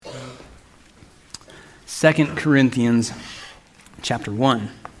2 Corinthians chapter 1.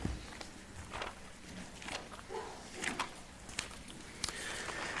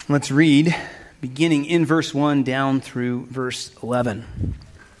 Let's read beginning in verse 1 down through verse 11.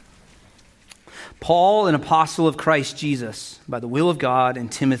 Paul, an apostle of Christ Jesus, by the will of God,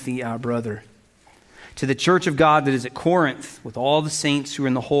 and Timothy, our brother, to the church of God that is at Corinth, with all the saints who are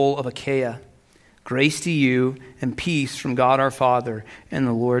in the whole of Achaia, grace to you and peace from God our Father and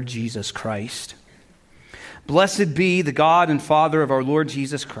the Lord Jesus Christ. Blessed be the God and Father of our Lord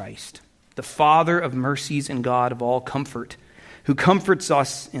Jesus Christ, the Father of mercies and God of all comfort, who comforts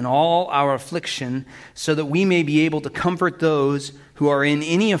us in all our affliction, so that we may be able to comfort those who are in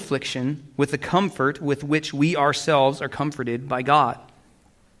any affliction with the comfort with which we ourselves are comforted by God.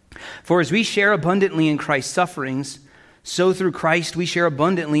 For as we share abundantly in Christ's sufferings, so through Christ we share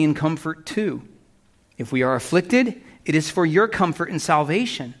abundantly in comfort too. If we are afflicted, it is for your comfort and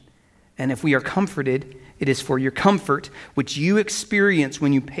salvation. And if we are comforted, it is for your comfort, which you experience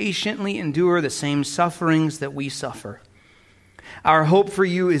when you patiently endure the same sufferings that we suffer. Our hope for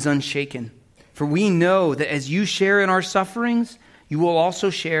you is unshaken, for we know that as you share in our sufferings, you will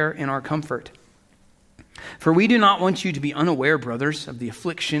also share in our comfort. For we do not want you to be unaware, brothers, of the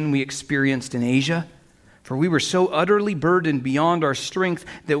affliction we experienced in Asia, for we were so utterly burdened beyond our strength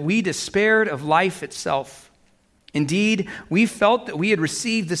that we despaired of life itself. Indeed, we felt that we had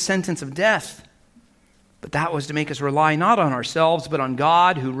received the sentence of death, but that was to make us rely not on ourselves, but on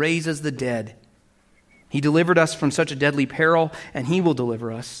God who raises the dead. He delivered us from such a deadly peril, and he will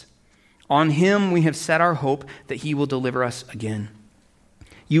deliver us. On him we have set our hope that he will deliver us again.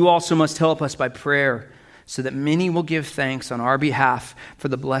 You also must help us by prayer, so that many will give thanks on our behalf for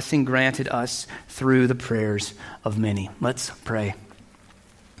the blessing granted us through the prayers of many. Let's pray.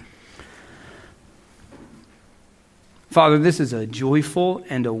 Father, this is a joyful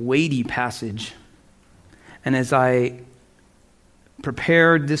and a weighty passage. And as I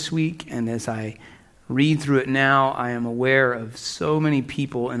prepared this week and as I read through it now, I am aware of so many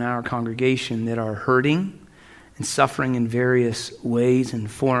people in our congregation that are hurting and suffering in various ways and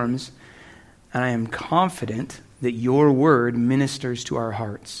forms. And I am confident that your word ministers to our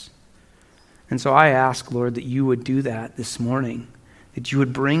hearts. And so I ask, Lord, that you would do that this morning, that you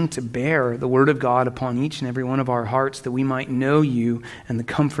would bring to bear the word of God upon each and every one of our hearts, that we might know you and the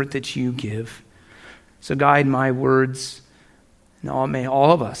comfort that you give. So guide my words, and may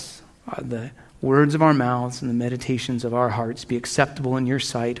all of us, the words of our mouths and the meditations of our hearts be acceptable in your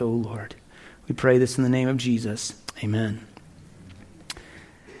sight, O Lord. We pray this in the name of Jesus. Amen.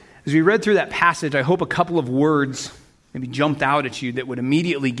 As we read through that passage, I hope a couple of words maybe jumped out at you that would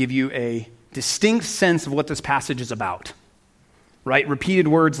immediately give you a distinct sense of what this passage is about. Right? Repeated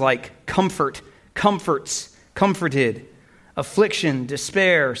words like comfort, comforts, comforted, affliction,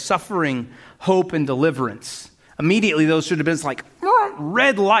 despair, suffering, hope, and deliverance. Immediately, those should have been like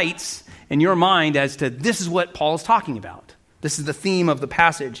red lights in your mind as to this is what Paul is talking about. This is the theme of the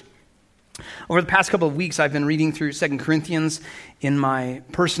passage. Over the past couple of weeks, I've been reading through 2 Corinthians in my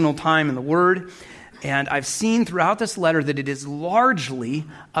personal time in the Word, and I've seen throughout this letter that it is largely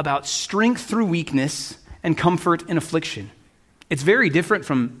about strength through weakness and comfort in affliction. It's very different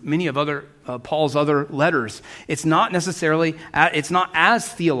from many of Paul's other letters. It's not as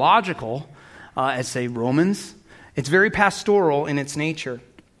theological as, say, Romans. It's very pastoral in its nature.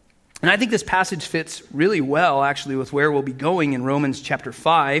 And I think this passage fits really well, actually, with where we'll be going in Romans chapter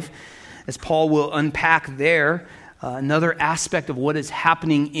 5, as Paul will unpack there another aspect of what is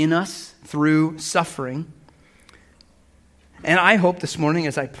happening in us through suffering. And I hope this morning,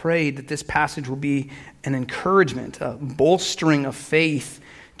 as I prayed, that this passage will be an encouragement, a bolstering of faith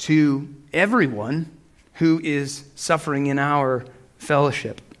to everyone who is suffering in our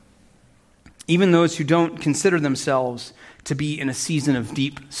fellowship. Even those who don't consider themselves to be in a season of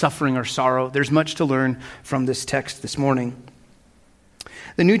deep suffering or sorrow, there's much to learn from this text this morning.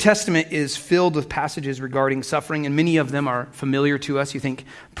 The New Testament is filled with passages regarding suffering, and many of them are familiar to us. You think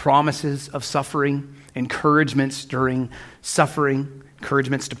promises of suffering, encouragements during suffering,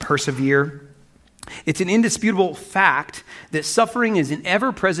 encouragements to persevere. It's an indisputable fact that suffering is an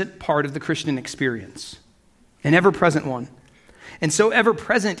ever-present part of the Christian experience, an ever-present one. And so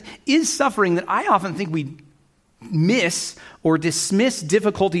ever-present is suffering that I often think we miss or dismiss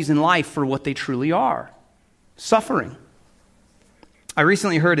difficulties in life for what they truly are. Suffering. I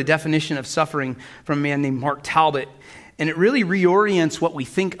recently heard a definition of suffering from a man named Mark Talbot, and it really reorients what we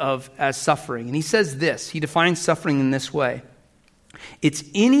think of as suffering. And he says this, he defines suffering in this way. It's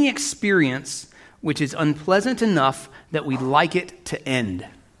any experience which is unpleasant enough that we'd like it to end.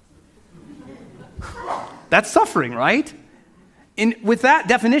 That's suffering, right? And with that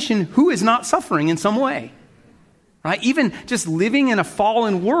definition, who is not suffering in some way? Right? Even just living in a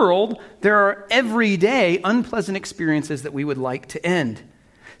fallen world, there are everyday unpleasant experiences that we would like to end.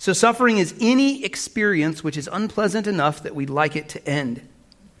 So suffering is any experience which is unpleasant enough that we'd like it to end.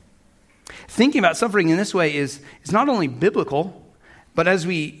 Thinking about suffering in this way is not only biblical, but as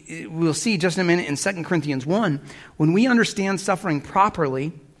we'll see just in a minute in 2 Corinthians 1, when we understand suffering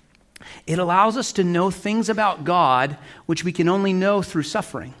properly, it allows us to know things about God which we can only know through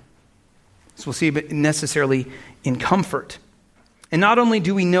suffering. So we'll see it necessarily in comfort. And not only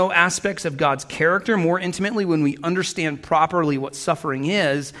do we know aspects of God's character more intimately when we understand properly what suffering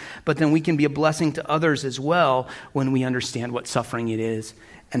is, but then we can be a blessing to others as well when we understand what suffering it is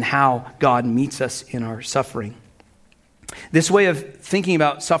and how God meets us in our suffering. This way of thinking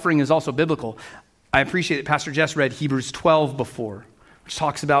about suffering is also biblical. I appreciate that Pastor Jess read Hebrews 12 before, which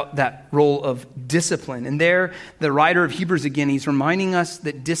talks about that role of discipline. And there, the writer of Hebrews again, he's reminding us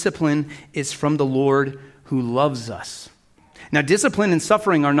that discipline is from the Lord who loves us. Now, discipline and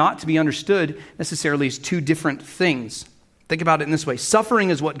suffering are not to be understood necessarily as two different things. Think about it in this way. Suffering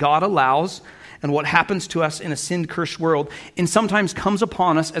is what God allows and what happens to us in a sin-cursed world, and sometimes comes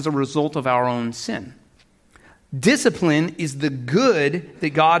upon us as a result of our own sin. Discipline is the good that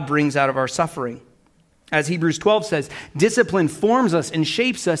God brings out of our suffering. As Hebrews 12 says, discipline forms us and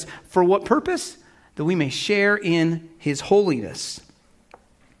shapes us for what purpose? That we may share in his holiness.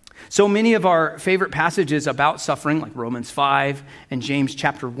 So many of our favorite passages about suffering, like Romans 5 and James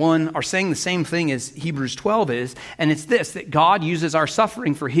chapter 1, are saying the same thing as Hebrews 12 is, and it's this, that God uses our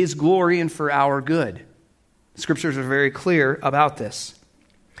suffering for his glory and for our good. The scriptures are very clear about this.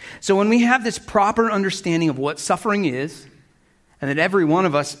 So when we have this proper understanding of what suffering is, and that every one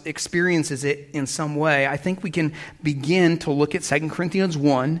of us experiences it in some way, I think we can begin to look at 2 Corinthians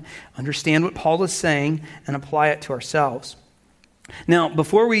 1, understand what Paul is saying, and apply it to ourselves. Now,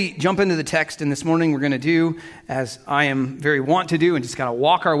 before we jump into the text, and this morning we're going to do, as I am very wont to do, and just kind of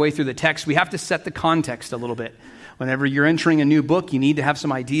walk our way through the text, we have to set the context a little bit. Whenever you're entering a new book, you need to have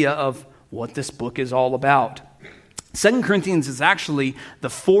some idea of what this book is all about. 2 Corinthians is actually the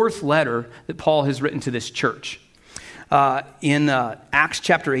fourth letter that Paul has written to this church. In Acts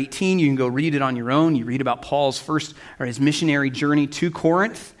chapter 18, you can go read it on your own. You read about Paul's his missionary journey to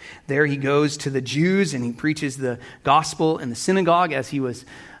Corinth. There he goes to the Jews and he preaches the gospel in the synagogue as he was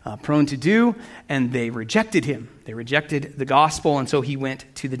prone to do, and they rejected him. They rejected the gospel, and so he went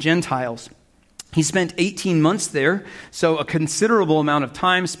to the Gentiles. He spent 18 months there, so a considerable amount of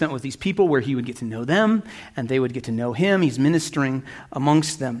time spent with these people where he would get to know them and they would get to know him. He's ministering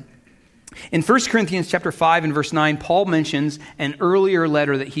amongst them. In 1 Corinthians chapter 5 and verse 9, Paul mentions an earlier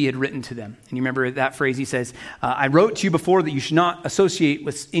letter that he had written to them. And you remember that phrase, he says, I wrote to you before that you should not associate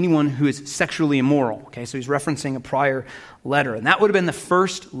with anyone who is sexually immoral. Okay, so he's referencing a prior letter. And that would have been the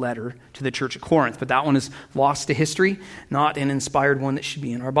first letter to the church at Corinth, but that one is lost to history, not an inspired one that should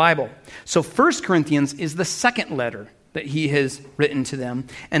be in our Bible. So 1 Corinthians is the second letter that he has written to them.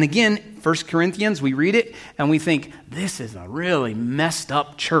 And again, 1 Corinthians, we read it and we think, this is a really messed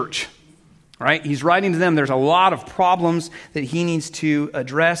up church. Right? He's writing to them. There's a lot of problems that he needs to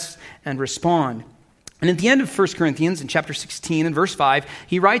address and respond. And at the end of 1 Corinthians, in chapter 16 and verse 5,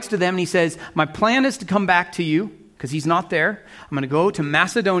 he writes to them and he says, my plan is to come back to you, because he's not there. I'm going to go to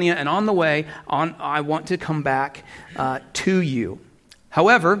Macedonia, and on the way, I want to come back to you.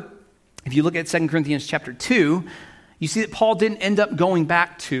 However, if you look at 2 Corinthians chapter 2, you see that Paul didn't end up going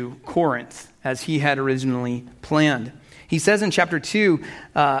back to Corinth as he had originally planned. He says in chapter 2,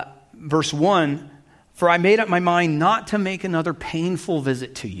 verse 1, for I made up my mind not to make another painful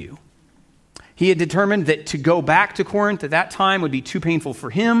visit to you. He had determined that to go back to Corinth at that time would be too painful for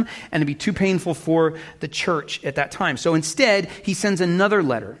him and to be too painful for the church at that time. So instead, he sends another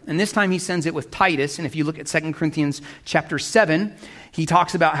letter. And this time he sends it with Titus. And if you look at 2 Corinthians chapter 7, he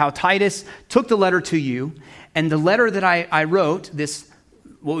talks about how Titus took the letter to you. And the letter that I wrote, this,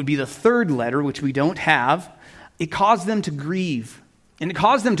 what would be the third letter, which we don't have, it caused them to grieve. And it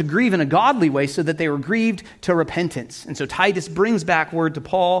caused them to grieve in a godly way so that they were grieved to repentance. And so Titus brings back word to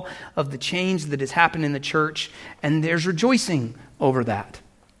Paul of the change that has happened in the church, and there's rejoicing over that.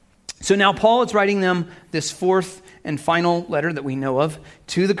 So now Paul is writing them this fourth and final letter that we know of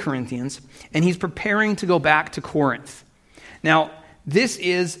to the Corinthians, and he's preparing to go back to Corinth. Now, this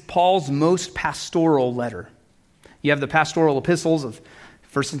is Paul's most pastoral letter. You have the pastoral epistles of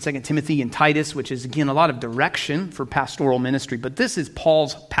 1 and 2 Timothy and Titus, which is, again, a lot of direction for pastoral ministry. But this is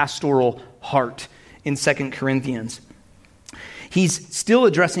Paul's pastoral heart in 2 Corinthians. He's still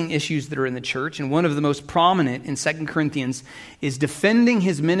addressing issues that are in the church, and one of the most prominent in 2 Corinthians is defending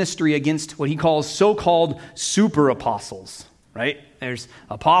his ministry against what he calls so-called super apostles. right? There's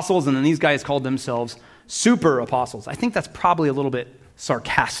apostles, and then these guys called themselves super apostles. I think that's probably a little bit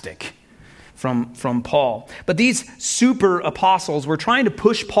sarcastic from Paul. But these super apostles were trying to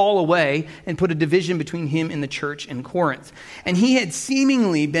push Paul away and put a division between him and the church in Corinth. And he had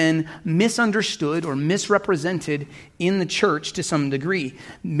seemingly been misunderstood or misrepresented in the church to some degree.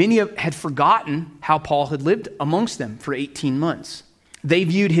 Many had forgotten how Paul had lived amongst them for 18 months. They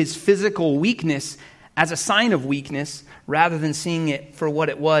viewed his physical weakness as a sign of weakness rather than seeing it for what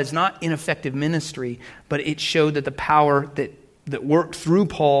it was, not ineffective ministry, but it showed that the power that worked through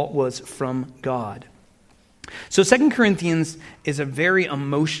Paul was from God. So 2 Corinthians is a very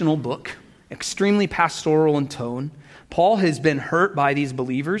emotional book, extremely pastoral in tone. Paul has been hurt by these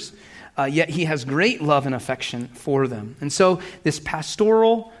believers, yet he has great love and affection for them. And so this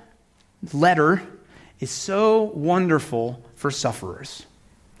pastoral letter is so wonderful for sufferers,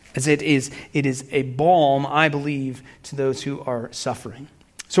 as it is a balm, I believe, to those who are suffering.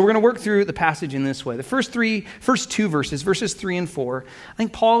 So we're going to work through the passage in this way. The first two verses, verses 3 and 4, I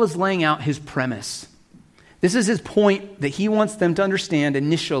think Paul is laying out his premise. This is his point that he wants them to understand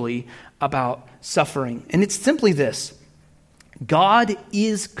initially about suffering. And it's simply this: God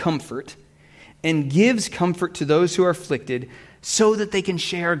is comfort and gives comfort to those who are afflicted so that they can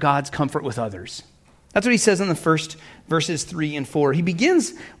share God's comfort with others. That's what he says in the first verses 3 and 4. He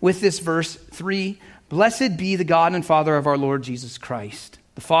begins with this verse 3, "Blessed be the God and Father of our Lord Jesus Christ,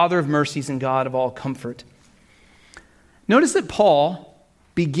 the Father of mercies and God of all comfort." Notice that Paul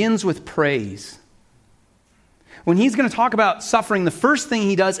begins with praise. When he's going to talk about suffering, the first thing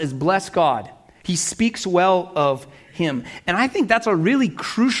he does is bless God. He speaks well of him. And I think that's a really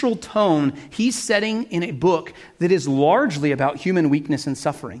crucial tone he's setting in a book that is largely about human weakness and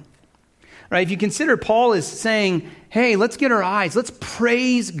suffering. Right? If you consider, Paul is saying, hey, let's get our eyes, let's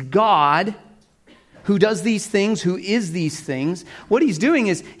praise God who does these things, who is these things. What he's doing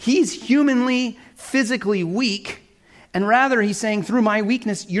is he's humanly, physically weak, and rather he's saying, through my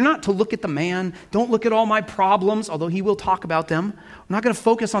weakness, you're not to look at the man, don't look at all my problems, although he will talk about them. I'm not going to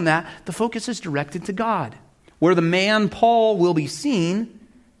focus on that. The focus is directed to God. Where the man Paul will be seen,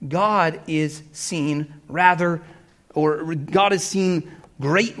 God is seen God is seen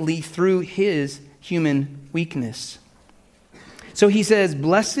greatly through his human weakness. So he says,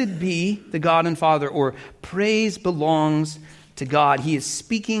 blessed be the God and Father, or praise belongs to God. He is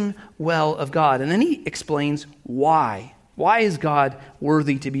speaking well of God. And then he explains why. Why is God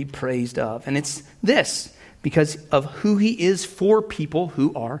worthy to be praised of? And it's this, because of who he is for people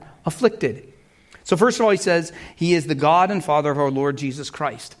who are afflicted. So first of all, he says, he is the God and Father of our Lord Jesus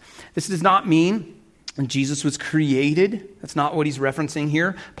Christ. This does not mean Jesus was created. That's not what he's referencing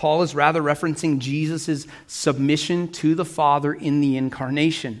here. Paul is rather referencing Jesus' submission to the Father in the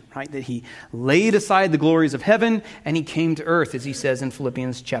incarnation, right? That he laid aside the glories of heaven and he came to earth, as he says in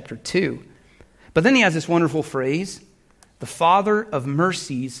Philippians chapter 2. But then he has this wonderful phrase, the Father of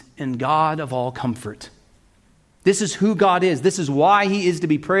mercies and God of all comfort. This is who God is. This is why he is to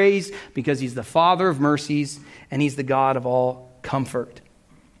be praised, because he's the Father of mercies and he's the God of all comfort.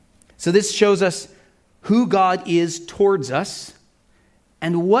 So this shows us who God is towards us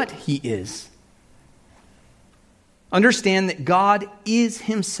and what he is. Understand that God is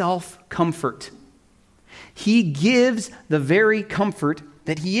himself comfort. He gives the very comfort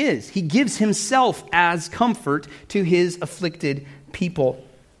that he is. He gives himself as comfort to his afflicted people.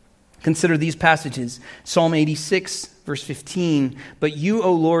 Consider these passages. Psalm 86, verse 15. But you,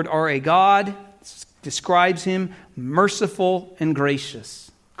 O Lord, are a God, describes him, merciful and gracious.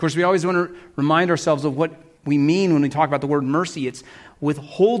 Of course, we always want to remind ourselves of what we mean when we talk about the word mercy. It's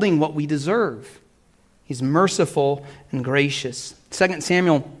withholding what we deserve. He's merciful and gracious. 2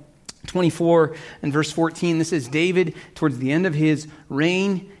 Samuel 24 and verse 14, this is David towards the end of his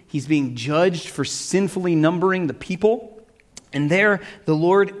reign. He's being judged for sinfully numbering the people. And there the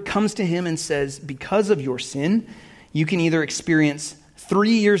Lord comes to him and says, because of your sin, you can either experience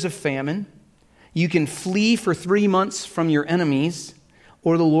 3 years of famine, you can flee for 3 months from your enemies,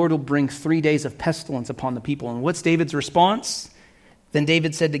 or the Lord will bring 3 days of pestilence upon the people. And what's David's response? Then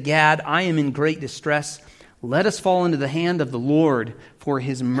David said to Gad, I am in great distress. Let us fall into the hand of the Lord, for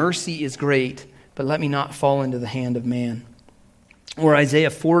his mercy is great, but let me not fall into the hand of man. Or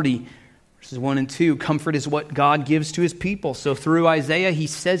Isaiah 40, verses 1 and 2, comfort is what God gives to his people. So through Isaiah, he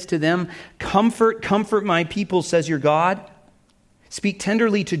says to them, comfort, comfort my people, says your God. Speak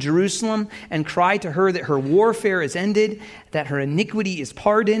tenderly to Jerusalem and cry to her that her warfare is ended, that her iniquity is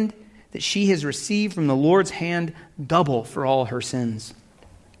pardoned, that she has received from the Lord's hand double for all her sins.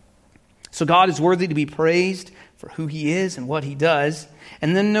 So God is worthy to be praised for who he is and what he does.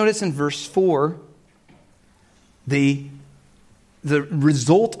 And then notice in verse 4, the the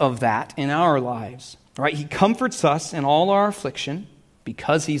result of that in our lives. Right? He comforts us in all our affliction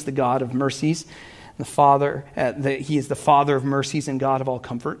because he's the God of mercies, the Father. He is the Father of mercies and God of all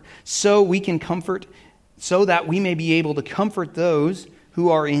comfort. So that we may be able to comfort those who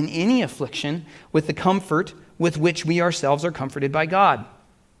are in any affliction with the comfort with which we ourselves are comforted by God.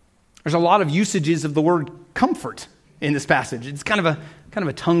 There's a lot of usages of the word comfort in this passage. It's kind of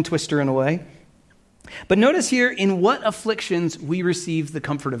a tongue twister in a way. But notice here, in what afflictions we receive the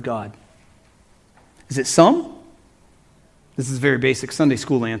comfort of God. Is it some? This is a very basic Sunday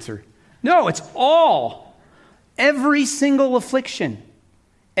school answer. No, it's all. Every single affliction,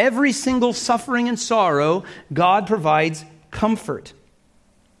 every single suffering and sorrow, God provides comfort.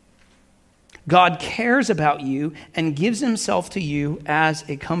 God cares about you and gives himself to you as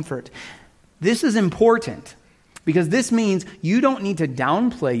a comfort. This is important because this means you don't need to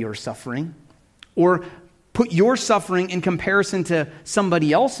downplay your suffering or put your suffering in comparison to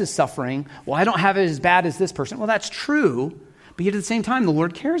somebody else's suffering. Well, I don't have it as bad as this person. Well, that's true, but yet at the same time, the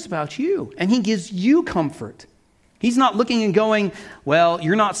Lord cares about you and he gives you comfort. He's not looking and going, well,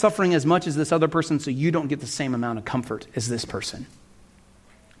 you're not suffering as much as this other person, so you don't get the same amount of comfort as this person.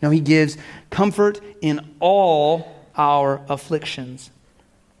 No, he gives comfort in all our afflictions.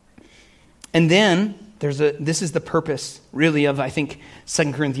 And then, this is the purpose, really, of, I think,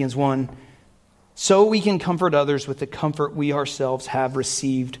 2 Corinthians 1. So we can comfort others with the comfort we ourselves have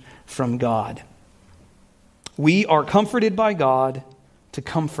received from God. We are comforted by God to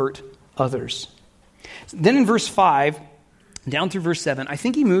comfort others. Then in verse 5, down through verse 7, I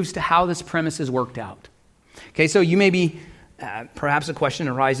think he moves to how this premise is worked out. Okay, so you may be... perhaps a question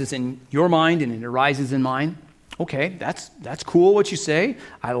arises in your mind and it arises in mine. Okay, that's cool what you say.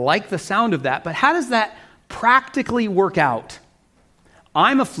 I like the sound of that, but how does that practically work out?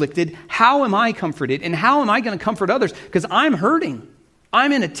 I'm afflicted. How am I comforted? And how am I going to comfort others? Because I'm hurting.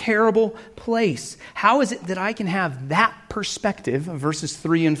 I'm in a terrible place. How is it that I can have that perspective of verses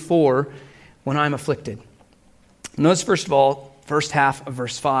 3 and 4 when I'm afflicted? Notice, first of all, first half of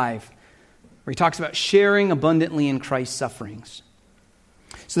verse 5. Where he talks about sharing abundantly in Christ's sufferings.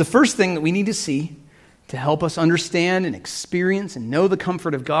 So the first thing that we need to see to help us understand and experience and know the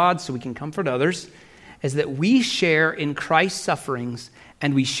comfort of God so we can comfort others is that we share in Christ's sufferings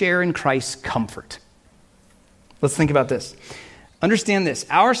and we share in Christ's comfort. Let's think about this. Understand this.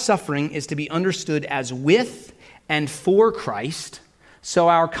 Our suffering is to be understood as with and for Christ, so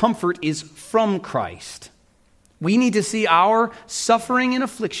our comfort is from Christ. We need to see our suffering and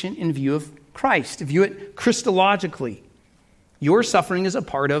affliction in view of Christ. View it Christologically. Your suffering is a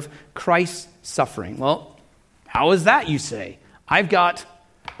part of Christ's suffering. Well, how is that, you say? I've got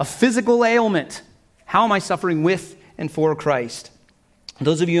a physical ailment. How am I suffering with and for Christ?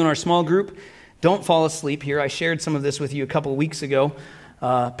 Those of you in our small group, don't fall asleep here. I shared some of this with you a couple of weeks ago.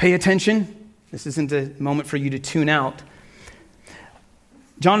 Pay attention. This isn't a moment for you to tune out.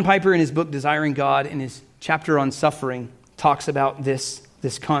 John Piper, in his book Desiring God, in his chapter on suffering, talks about this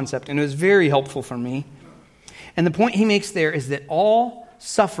concept, and it was very helpful for me. And the point he makes there is that all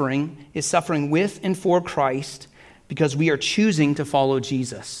suffering is suffering with and for Christ because we are choosing to follow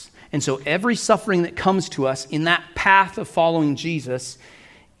Jesus. And so every suffering that comes to us in that path of following Jesus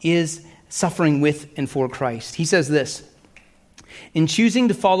is suffering with and for Christ. He says this, in choosing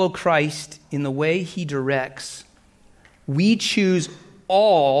to follow Christ in the way he directs, we choose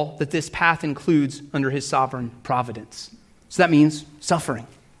all that this path includes under his sovereign providence. So that means suffering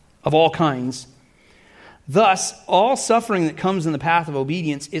of all kinds. Thus, all suffering that comes in the path of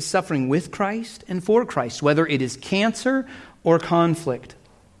obedience is suffering with Christ and for Christ, whether it is cancer or conflict.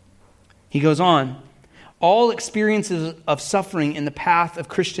 He goes on, all experiences of suffering in the path of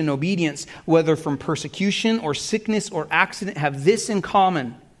Christian obedience, whether from persecution or sickness or accident, have this in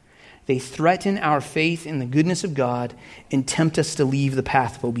common. They threaten our faith in the goodness of God and tempt us to leave the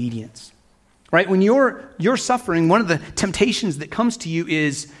path of obedience. Right? When you're suffering, one of the temptations that comes to you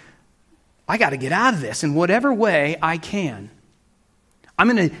is, I got to get out of this in whatever way I can. I'm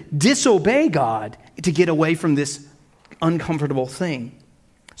going to disobey God to get away from this uncomfortable thing.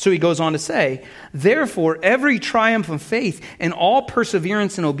 So he goes on to say, therefore, every triumph of faith and all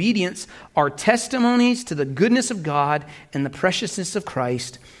perseverance and obedience are testimonies to the goodness of God and the preciousness of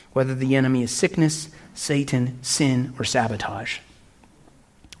Christ, whether the enemy is sickness, Satan, sin, or sabotage.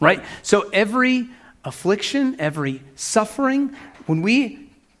 Right? So every affliction, every suffering, when we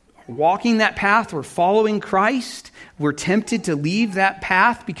are walking that path, we're following Christ, we're tempted to leave that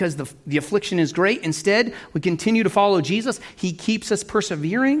path because the affliction is great. Instead, we continue to follow Jesus. He keeps us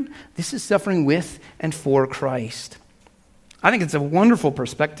persevering. This is suffering with and for Christ. I think it's a wonderful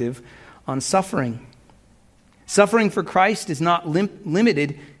perspective on suffering. Suffering for Christ is not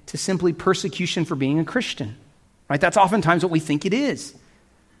limited to simply persecution for being a Christian. Right? That's oftentimes what we think it is.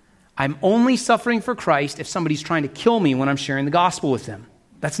 I'm only suffering for Christ if somebody's trying to kill me when I'm sharing the gospel with them.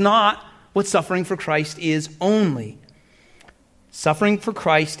 That's not what suffering for Christ is only. Suffering for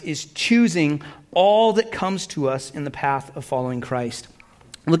Christ is choosing all that comes to us in the path of following Christ.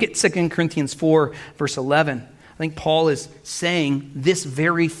 Look at 2 Corinthians 4, verse 11. I think Paul is saying this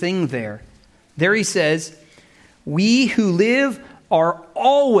very thing there. There he says, "We who live are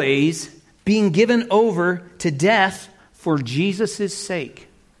always being given over to death for Jesus' sake."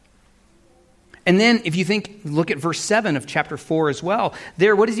 And then if you look at verse 7 of chapter 4 as well.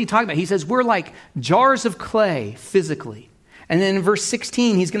 There, what is he talking about? He says, we're like jars of clay physically. And then in verse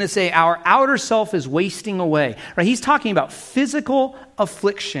 16, he's going to say, our outer self is wasting away. Right? He's talking about physical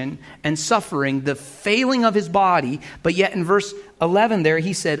affliction and suffering, the failing of his body. But yet in verse 11 there,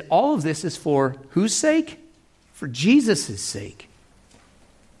 he said, all of this is for whose sake? For Jesus' sake.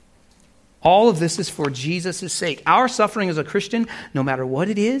 All of this is for Jesus' sake. Our suffering as a Christian, no matter what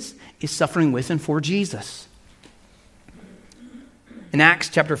it is suffering with and for Jesus. In Acts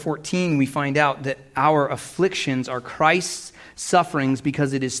chapter 14, we find out that our afflictions are Christ's sufferings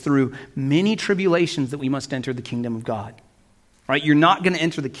because it is through many tribulations that we must enter the kingdom of God. Right? You're not going to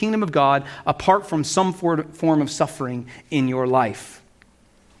enter the kingdom of God apart from some form of suffering in your life.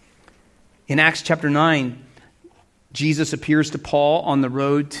 In Acts chapter 9, Jesus appears to Paul on the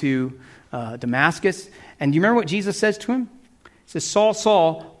road to Damascus. And do you remember what Jesus says to him? He says, Saul,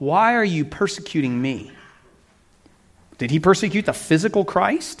 Saul, why are you persecuting me? Did he persecute the physical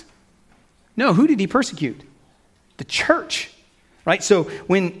Christ? No, who did he persecute? The church. Right? So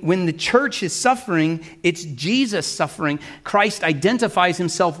when the church is suffering, it's Jesus suffering. Christ identifies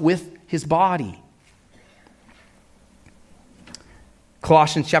himself with his body.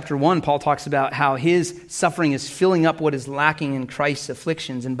 Colossians chapter 1, Paul talks about how his suffering is filling up what is lacking in Christ's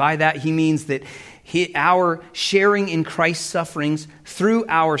afflictions. And by that, he means that our sharing in Christ's sufferings through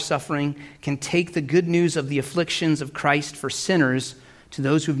our suffering can take the good news of the afflictions of Christ for sinners to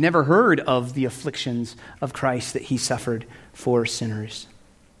those who've never heard of the afflictions of Christ that he suffered for sinners.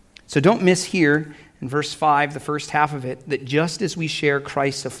 So don't miss here in verse 5, the first half of it, that just as we share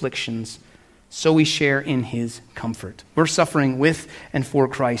Christ's afflictions, so we share in his comfort. We're suffering with and for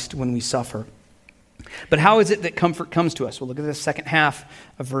Christ when we suffer. But how is it that comfort comes to us? We'll look at the second half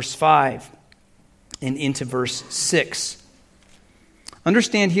of verse 5 and into verse 6.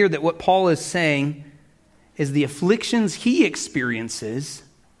 Understand here that what Paul is saying is the afflictions he experiences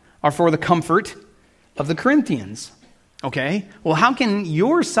are for the comfort of the Corinthians. Okay? Well, how can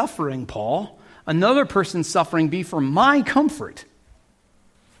your suffering, Paul, another person's suffering, be for my comfort?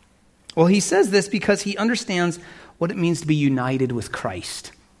 Well, he says this because he understands what it means to be united with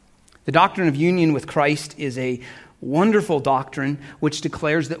Christ. The doctrine of union with Christ is a wonderful doctrine which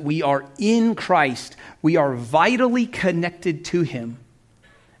declares that we are in Christ. We are vitally connected to him.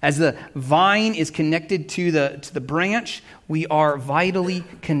 As the vine is connected to the branch, we are vitally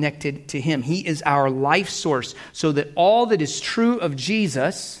connected to him. He is our life source, so that all that is true of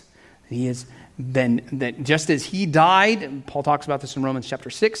Jesus, that just as he died, and Paul talks about this in Romans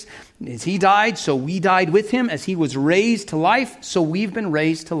chapter 6, as he died, so we died with him. As he was raised to life, so we've been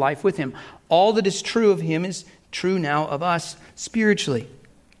raised to life with him. All that is true of him is true now of us spiritually.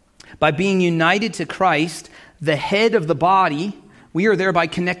 By being united to Christ, the head of the body, we are thereby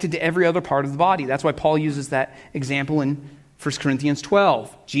connected to every other part of the body. That's why Paul uses that example in 1 Corinthians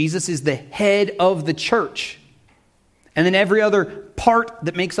 12. Jesus is the head of the church. And then every other part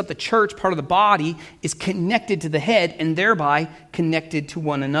that makes up the church, part of the body, is connected to the head and thereby connected to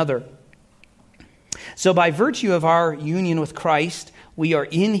one another. So by virtue of our union with Christ, we are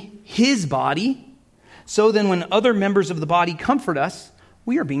in his body. So then when other members of the body comfort us,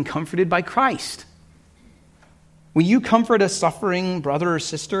 we are being comforted by Christ. When you comfort a suffering brother or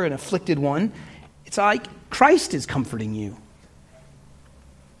sister, an afflicted one, it's like Christ is comforting you.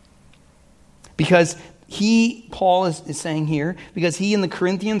 Because Paul is saying here, because he and the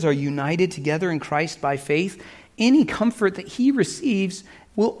Corinthians are united together in Christ by faith, any comfort that he receives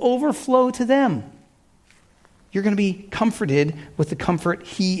will overflow to them. You're going to be comforted with the comfort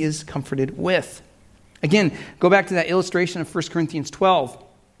he is comforted with. Again, go back to that illustration of 1 Corinthians 12,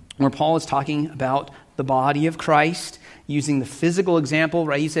 where Paul is talking about the body of Christ, using the physical example,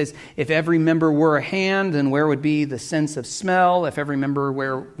 right? He says, if every member were a hand, then where would be the sense of smell? If every member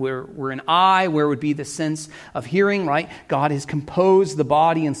were an eye, where would be the sense of hearing, right? God has composed the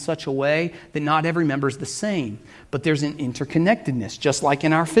body in such a way that not every member is the same. But there's an interconnectedness, just like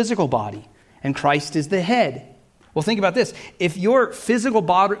in our physical body. And Christ is the head. Well, think about this. If your physical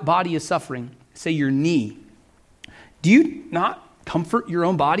body is suffering, say your knee, Do you not comfort your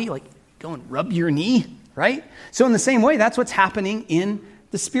own body? Like, go and rub your knee, right? So in the same way, that's what's happening in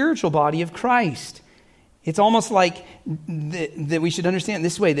the spiritual body of Christ. It's almost like that we should understand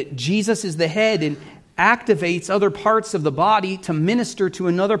this way, that Jesus is the head and activates other parts of the body to minister to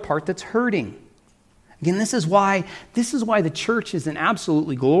another part that's hurting. Again, this is why the church is an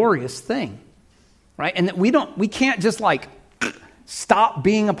absolutely glorious thing, right? And that we can't just like stop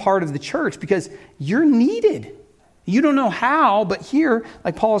being a part of the church, because you're needed. You don't know how, but here,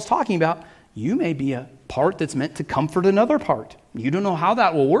 like Paul is talking about, you may be a part that's meant to comfort another part. You don't know how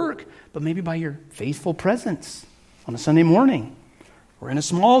that will work, but maybe by your faithful presence on a Sunday morning, or in a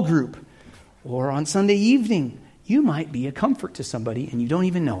small group, or on Sunday evening, you might be a comfort to somebody and you don't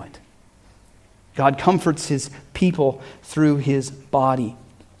even know it. God comforts his people through his body.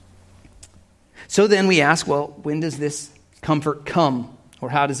 So then we ask, well, when does this comfort come? Or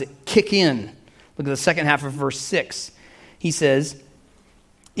how does it kick in? Look at the second half of verse 6. He says,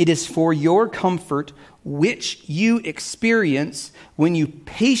 "It is for your comfort which you experience when you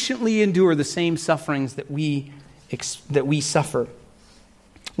patiently endure the same sufferings that we suffer."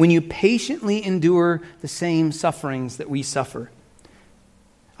 When you patiently endure the same sufferings that we suffer.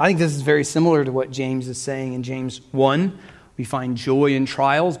 I think this is very similar to what James is saying in James 1. We find joy in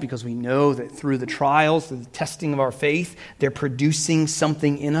trials because we know that through the trials, through the testing of our faith, they're producing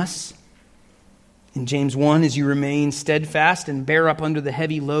something in us. In James 1, as you remain steadfast and bear up under the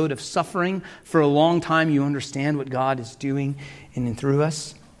heavy load of suffering for a long time, you understand what God is doing in and through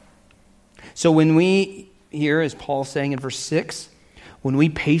us. So when we, here as Paul's saying in verse 6, when we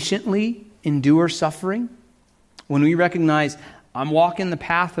patiently endure suffering, when we recognize I'm walking the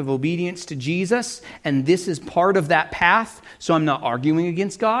path of obedience to Jesus, and this is part of that path, so I'm not arguing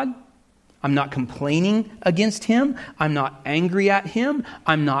against God, I'm not complaining against him, I'm not angry at him,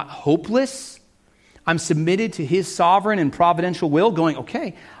 I'm not hopeless, I'm submitted to his sovereign and providential will, going,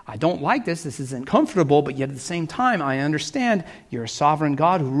 okay, I don't like this isn't comfortable, but yet at the same time, I understand you're a sovereign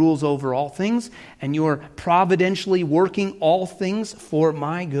God who rules over all things, and you're providentially working all things for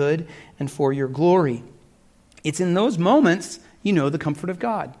my good and for your glory. It's in those moments you know the comfort of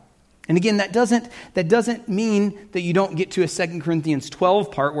God. And again, that doesn't mean that you don't get to a 2 Corinthians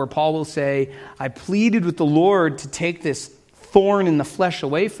 12 part where Paul will say, I pleaded with the Lord to take this thorn in the flesh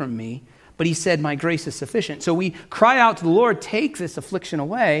away from me, but he said, my grace is sufficient. So we cry out to the Lord, take this affliction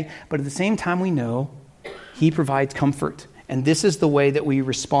away, but at the same time we know he provides comfort. And this is the way that we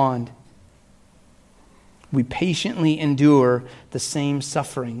respond. We patiently endure the same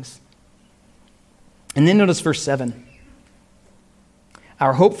sufferings. And then notice verse 7.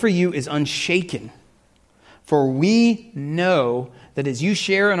 Our hope for you is unshaken, for we know that as you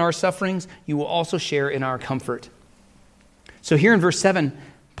share in our sufferings, you will also share in our comfort. So here in verse 7,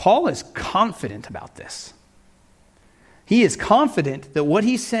 Paul is confident about this. He is confident that what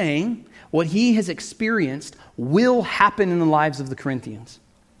he's saying, what he has experienced, will happen in the lives of the Corinthians.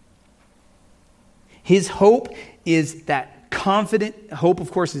 His hope is that confident, hope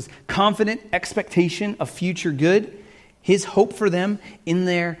of course is confident expectation of future good. His hope for them in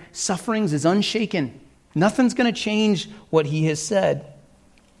their sufferings is unshaken. Nothing's going to change what he has said.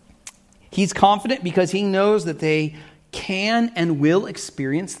 He's confident because he knows that they can and will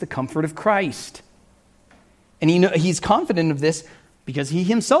experience the comfort of Christ. And he's confident of this because he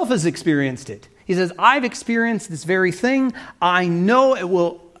himself has experienced it. He says, I've experienced this very thing. I know it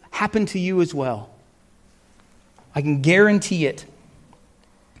will happen to you as well. I can guarantee it.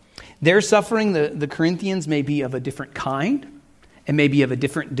 Their suffering, the Corinthians, may be of a different kind and may be of a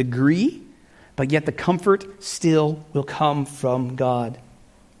different degree, but yet the comfort still will come from God.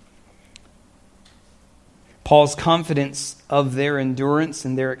 Paul's confidence of their endurance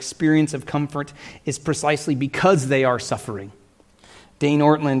and their experience of comfort is precisely because they are suffering. Dane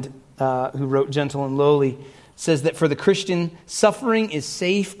Ortland, who wrote Gentle and Lowly, says that for the Christian, suffering is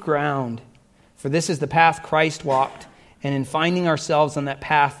safe ground. For this is the path Christ walked, and in finding ourselves on that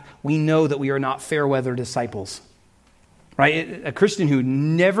path, we know that we are not fair weather disciples. Right? A Christian who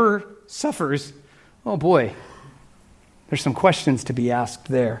never suffers, oh boy, there's some questions to be asked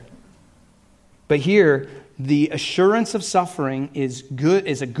there. But here, the assurance of suffering is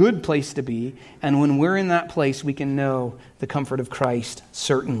a good place to be, and when we're in that place, we can know the comfort of Christ,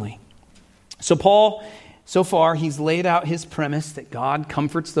 certainly. So Paul, so far, he's laid out his premise that God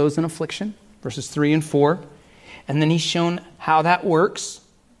comforts those in affliction, verses 3 and 4, and then he's shown how that works.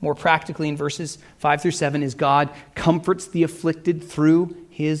 More practically in verses 5 through 7 is God comforts the afflicted through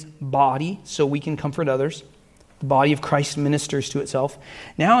his body so we can comfort others. The body of Christ ministers to itself.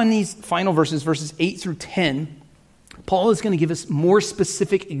 Now in these final verses, verses 8 through 10, Paul is going to give us more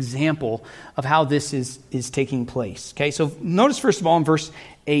specific example of how this is taking place. Okay, so notice first of all in verse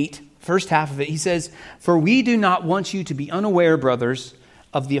 8, first half of it, he says, "For we do not want you to be unaware, brothers,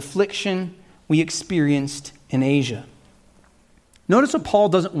 of the affliction we experienced in Asia." Notice what Paul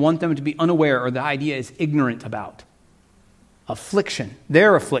doesn't want them to be unaware, or the idea is ignorant about. Affliction,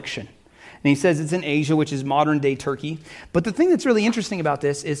 their affliction. And he says it's in Asia, which is modern-day Turkey. But the thing that's really interesting about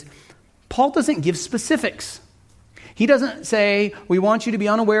this is Paul doesn't give specifics. He doesn't say, we want you to be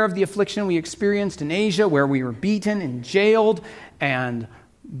unaware of the affliction we experienced in Asia, where we were beaten and jailed and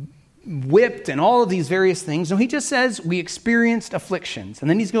whipped and all of these various things. No, he just says we experienced afflictions. And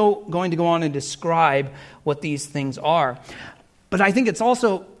then he's going to go on and describe what these things are. But I think it's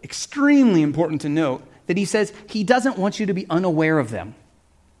also extremely important to note that he says he doesn't want you to be unaware of them.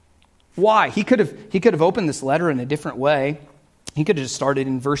 Why? He could have opened this letter in a different way. He could have just started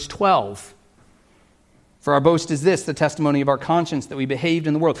in verse 12. "For our boast is this, the testimony of our conscience, that we behaved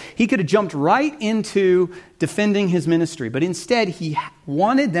in the world." He could have jumped right into defending his ministry, but instead he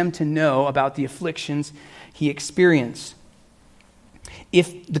wanted them to know about the afflictions he experienced.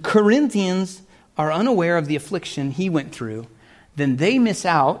 If the Corinthians are unaware of the affliction he went through, then they miss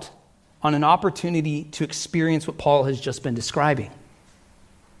out on an opportunity to experience what Paul has just been describing.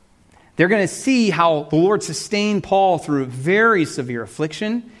 They're going to see how the Lord sustained Paul through very severe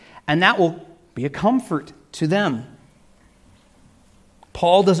affliction, and that will be a comfort to them.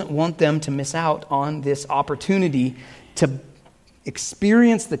 Paul doesn't want them to miss out on this opportunity to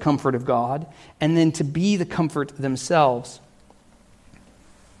experience the comfort of God and then to be the comfort themselves.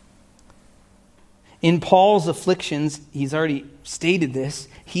 In Paul's afflictions, he's already stated this,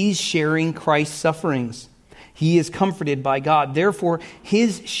 he's sharing Christ's sufferings. He is comforted by God. Therefore,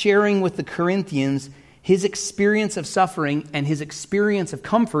 his sharing with the Corinthians, his experience of suffering and his experience of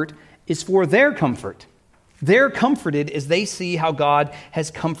comfort is for their comfort. They're comforted as they see how God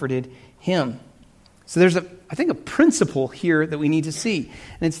has comforted him. So there's, I think, a principle here that we need to see.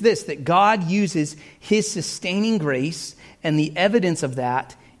 And it's this, that God uses his sustaining grace and the evidence of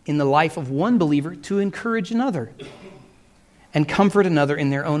that in the life of one believer to encourage another and comfort another in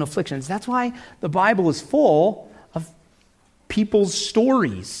their own afflictions. That's why the Bible is full of people's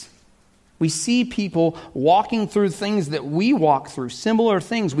stories. We see people walking through things that we walk through, similar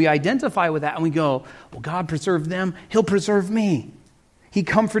things. We identify with that and we go, well, God preserved them, he'll preserve me. He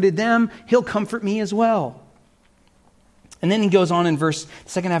comforted them, he'll comfort me as well. And then he goes on in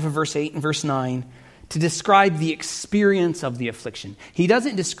second half of verse 8 and verse 9 to describe the experience of the affliction. He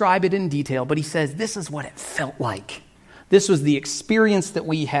doesn't describe it in detail, but he says, this is what it felt like. This was the experience that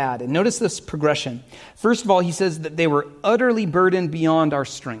we had. And notice this progression. First of all, he says that they were utterly burdened beyond our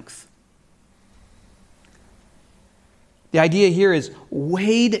strength. The idea here is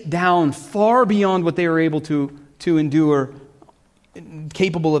weighed down far beyond what they were able to endure,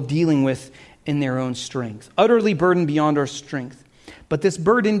 capable of dealing with in their own strength. Utterly burdened beyond our strength. But this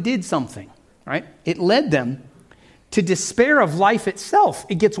burden did something, right? It led them to despair of life itself.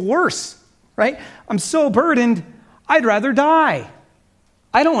 It gets worse, right? I'm so burdened, I'd rather die.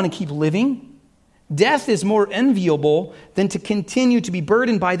 I don't want to keep living. Death is more enviable than to continue to be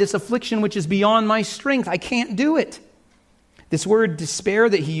burdened by this affliction which is beyond my strength. I can't do it. This word despair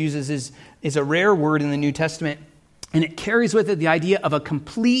that he uses is a rare word in the New Testament, and it carries with it the idea of a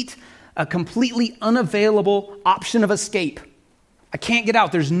completely unavailable option of escape. I can't get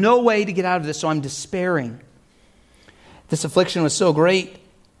out. There's no way to get out of this, so I'm despairing. This affliction was so great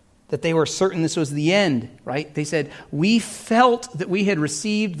that they were certain this was the end, right? They said, we felt that we had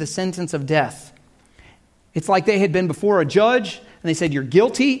received the sentence of death. It's like they had been before a judge, and they said, you're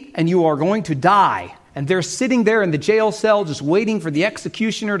guilty, and you are going to die. And they're sitting there in the jail cell just waiting for the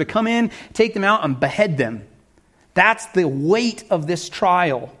executioner to come in, take them out, and behead them. That's the weight of this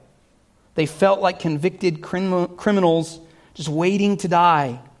trial. They felt like convicted criminals just waiting to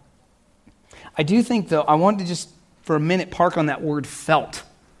die. I do think, though, I want to just for a minute park on that word felt,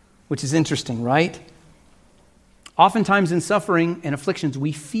 which is interesting, right? Oftentimes in suffering and afflictions,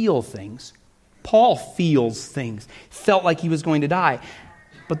 we feel things. Paul feels things. Felt like he was going to die.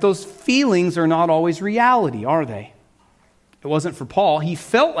 But those feelings are not always reality, are they? It wasn't for Paul. He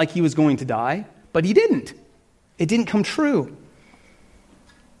felt like he was going to die, but he didn't. It didn't come true.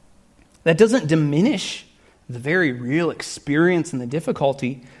 That doesn't diminish the very real experience and the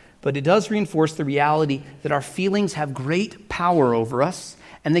difficulty, but it does reinforce the reality that our feelings have great power over us,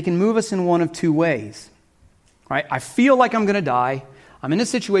 and they can move us in one of two ways. Right? I feel like I'm going to die. I'm in a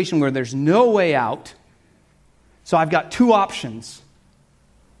situation where there's no way out, so I've got two options.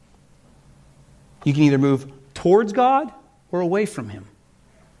 You can either move towards God or away from him.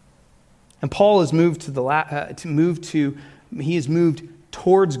 And Paul is moved he is moved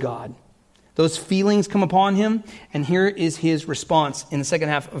towards God. Those feelings come upon him, and here is his response in the second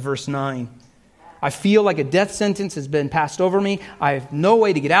half of verse 9. I feel like a death sentence has been passed over me. I have no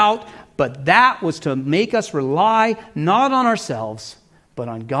way to get out, but that was to make us rely not on ourselves, but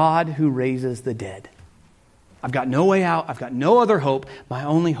on God who raises the dead. I've got no way out. I've got no other hope. My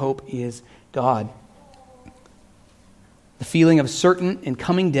only hope is God. The feeling of certain and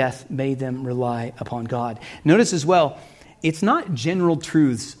coming death made them rely upon God. Notice as well, it's not general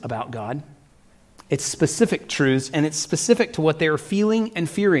truths about God. It's specific truths, and it's specific to what they're feeling and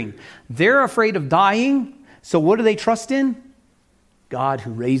fearing. They're afraid of dying, so what do they trust in? God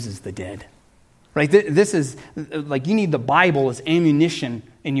who raises the dead. Right? This is like you need the Bible as ammunition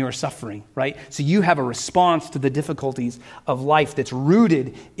in your suffering, right? So you have a response to the difficulties of life that's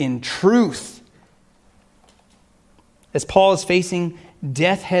rooted in truth. As Paul is facing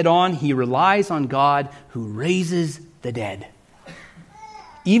death head on, he relies on God who raises the dead.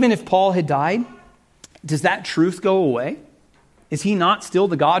 Even if Paul had died, does that truth go away? Is he not still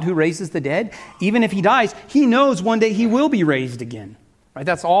the God who raises the dead? Even if he dies, he knows one day he will be raised again. Right?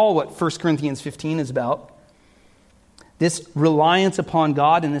 That's all what 1 Corinthians 15 is about. This reliance upon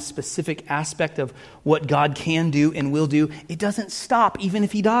God and this specific aspect of what God can do and will do, it doesn't stop even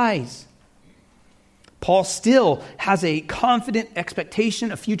if he dies. Paul still has a confident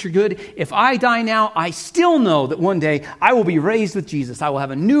expectation of future good. If I die now, I still know that one day I will be raised with Jesus. I will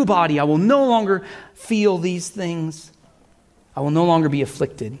have a new body. I will no longer feel these things. I will no longer be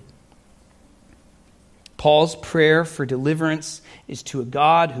afflicted. Paul's prayer for deliverance is to a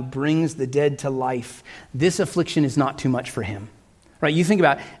God who brings the dead to life. This affliction is not too much for him. Right? You think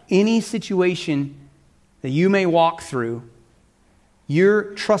about any situation that you may walk through,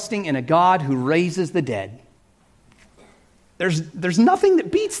 you're trusting in a God who raises the dead. There's nothing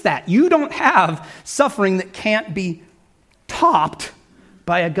that beats that. You don't have suffering that can't be topped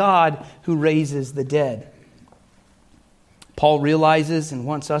by a God who raises the dead. Paul realizes and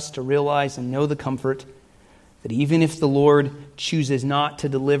wants us to realize and know the comfort that even if the Lord chooses not to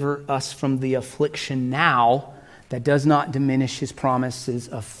deliver us from the affliction now, that does not diminish his promises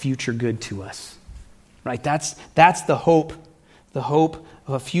of future good to us. Right? That's the hope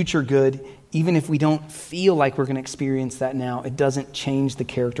of a future good. Even if we don't feel like we're going to experience that now, it doesn't change the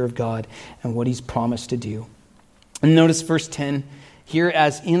character of God and what he's promised to do. And notice verse 10. Here,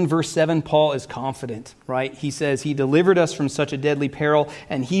 as in verse 7, Paul is confident, right? He says, he delivered us from such a deadly peril,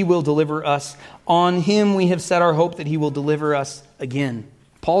 and he will deliver us. On him we have set our hope that he will deliver us again.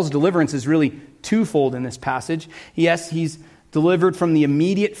 Paul's deliverance is really twofold in this passage. Yes, he's delivered from the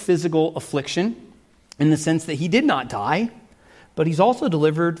immediate physical affliction in the sense that he did not die, but he's also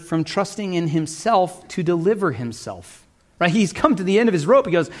delivered from trusting in himself to deliver himself. Right? He's come to the end of his rope.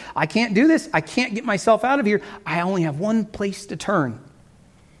 He goes, I can't do this. I can't get myself out of here. I only have one place to turn.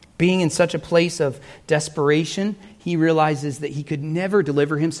 Being in such a place of desperation, he realizes that he could never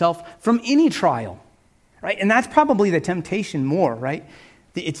deliver himself from any trial. Right? And that's probably the temptation more, right?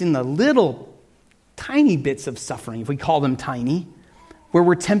 It's in the little tiny bits of suffering, if we call them tiny, where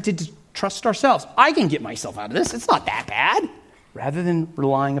we're tempted to trust ourselves. I can get myself out of this. It's not that bad. Rather than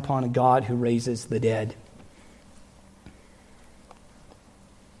relying upon a God who raises the dead.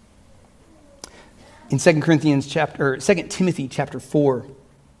 In 2 Timothy chapter 4,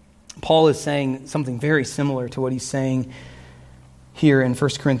 Paul is saying something very similar to what he's saying here in 1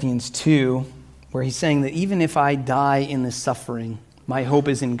 Corinthians 2, where he's saying that even if I die in this suffering, my hope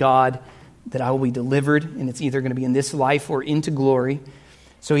is in God, that I will be delivered, and it's either going to be in this life or into glory.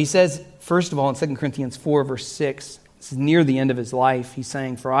 So he says, first of all, in 2 Corinthians 4, verse 6, this is near the end of his life, he's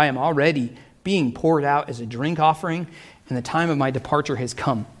saying, for I am already being poured out as a drink offering, and the time of my departure has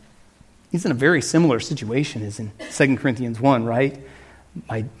come. He's in a very similar situation as in 2 Corinthians 1, right?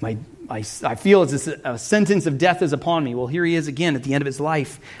 I feel as if a sentence of death is upon me. Well, here he is again at the end of his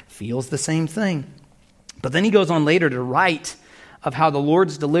life. Feels the same thing. But then he goes on later to write of how the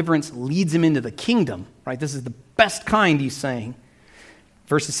Lord's deliverance leads him into the kingdom, right? This is the best kind, he's saying.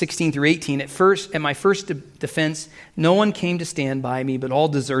 Verses 16 through 18, at my first defense, no one came to stand by me, but all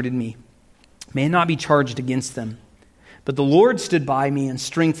deserted me. May it not be charged against them. But the Lord stood by me and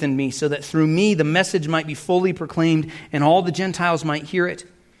strengthened me, so that through me the message might be fully proclaimed and all the Gentiles might hear it.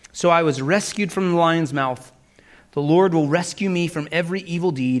 So I was rescued from the lion's mouth. The Lord will rescue me from every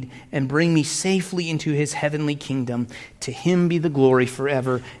evil deed and bring me safely into his heavenly kingdom. To him be the glory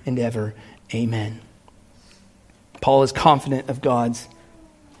forever and ever. Amen. Paul is confident of God's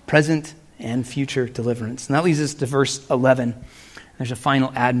present and future deliverance. And that leads us to verse 11. There's a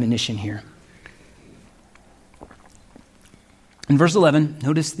final admonition here. In verse 11,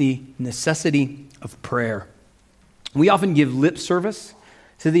 notice the necessity of prayer. We often give lip service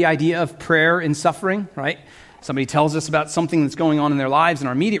to the idea of prayer in suffering, right? Somebody tells us about something that's going on in their lives, and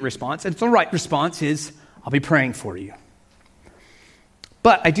our immediate response, and the right response, is, I'll be praying for you.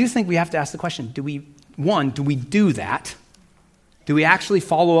 But I do think we have to ask the question, do we do that? Do we actually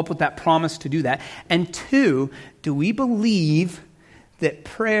follow up with that promise to do that? And two, do we believe that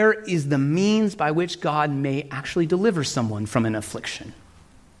prayer is the means by which God may actually deliver someone from an affliction?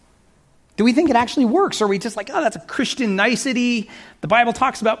 Do we think it actually works? Or are we just like, oh, that's a Christian nicety. The Bible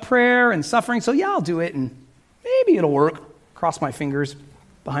talks about prayer and suffering, so yeah, I'll do it, and maybe it'll work. Cross my fingers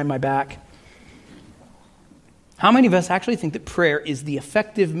behind my back. How many of us actually think that prayer is the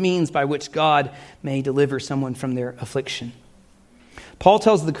effective means by which God may deliver someone from their affliction? Paul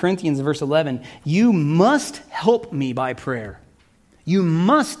tells the Corinthians in verse 11, you must help me by prayer. You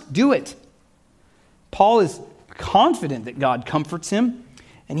must do it. Paul is confident that God comforts him,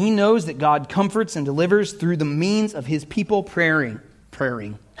 and he knows that God comforts and delivers through the means of his people praying,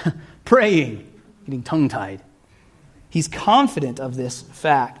 getting tongue-tied. He's confident of this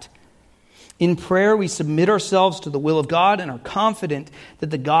fact. In prayer, we submit ourselves to the will of God and are confident that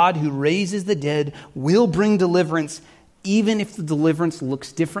the God who raises the dead will bring deliverance, even if the deliverance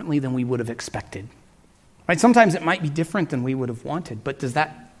looks differently than we would have expected. Right? Sometimes it might be different than we would have wanted, but does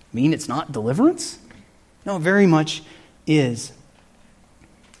that mean it's not deliverance? No, it very much is.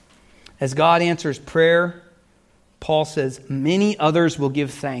 As God answers prayer, Paul says, many others will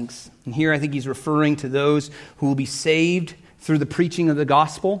give thanks. And here I think he's referring to those who will be saved through the preaching of the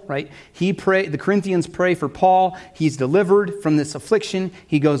gospel, right? The Corinthians pray for Paul. He's delivered from this affliction.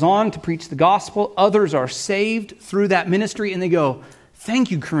 He goes on to preach the gospel. Others are saved through that ministry, and they go,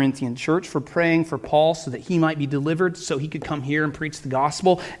 thank you, Corinthian church, for praying for Paul so that he might be delivered, so he could come here and preach the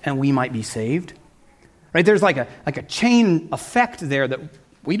gospel, and we might be saved. Right? There's like a chain effect there that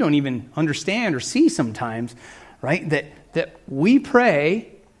we don't even understand or see sometimes, right? That we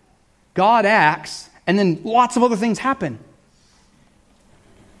pray, God acts, and then lots of other things happen.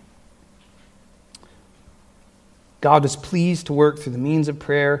 God was pleased to work through the means of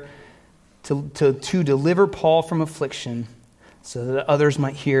prayer to deliver Paul from affliction so that others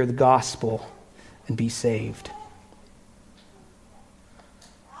might hear the gospel and be saved.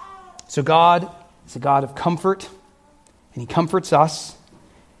 So God is a God of comfort, and he comforts us.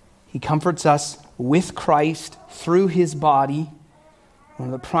 He comforts us with Christ through his body. One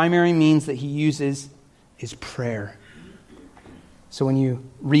of the primary means that he uses is prayer. So when you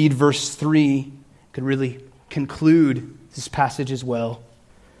read verse 3, you could really conclude this passage as well.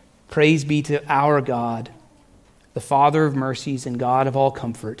 Praise be to our God, the Father of mercies and God of all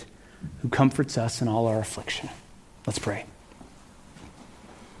comfort, who comforts us in all our affliction. Let's pray.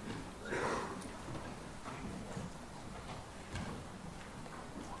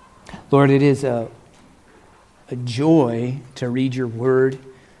 Lord, it is a joy to read your word,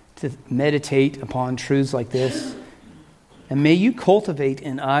 to meditate upon truths like this. And may you cultivate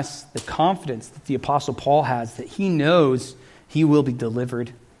in us the confidence that the Apostle Paul has, that he knows he will be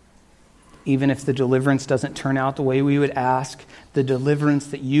delivered. Even if the deliverance doesn't turn out the way we would ask, the deliverance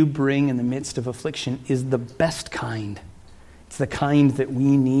that you bring in the midst of affliction is the best kind. It's the kind that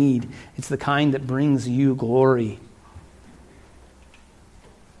we need. It's the kind that brings you glory.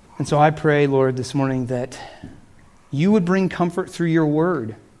 And so I pray, Lord, this morning that you would bring comfort through your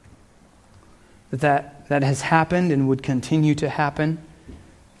word. That has happened and would continue to happen.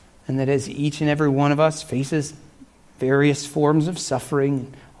 And that as each and every one of us faces various forms of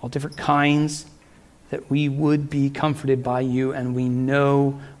suffering, all different kinds, that we would be comforted by you, and we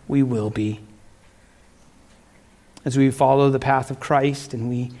know we will be. As we follow the path of Christ and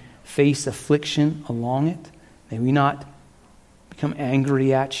we face affliction along it, may we not become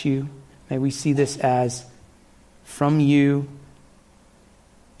angry at you. May we see this as from you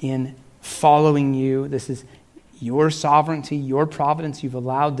in following you. This is your sovereignty, your providence. You've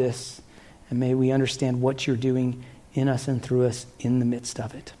allowed this. And may we understand what you're doing in us and through us in the midst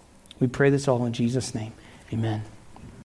of it. We pray this all in Jesus' name. Amen.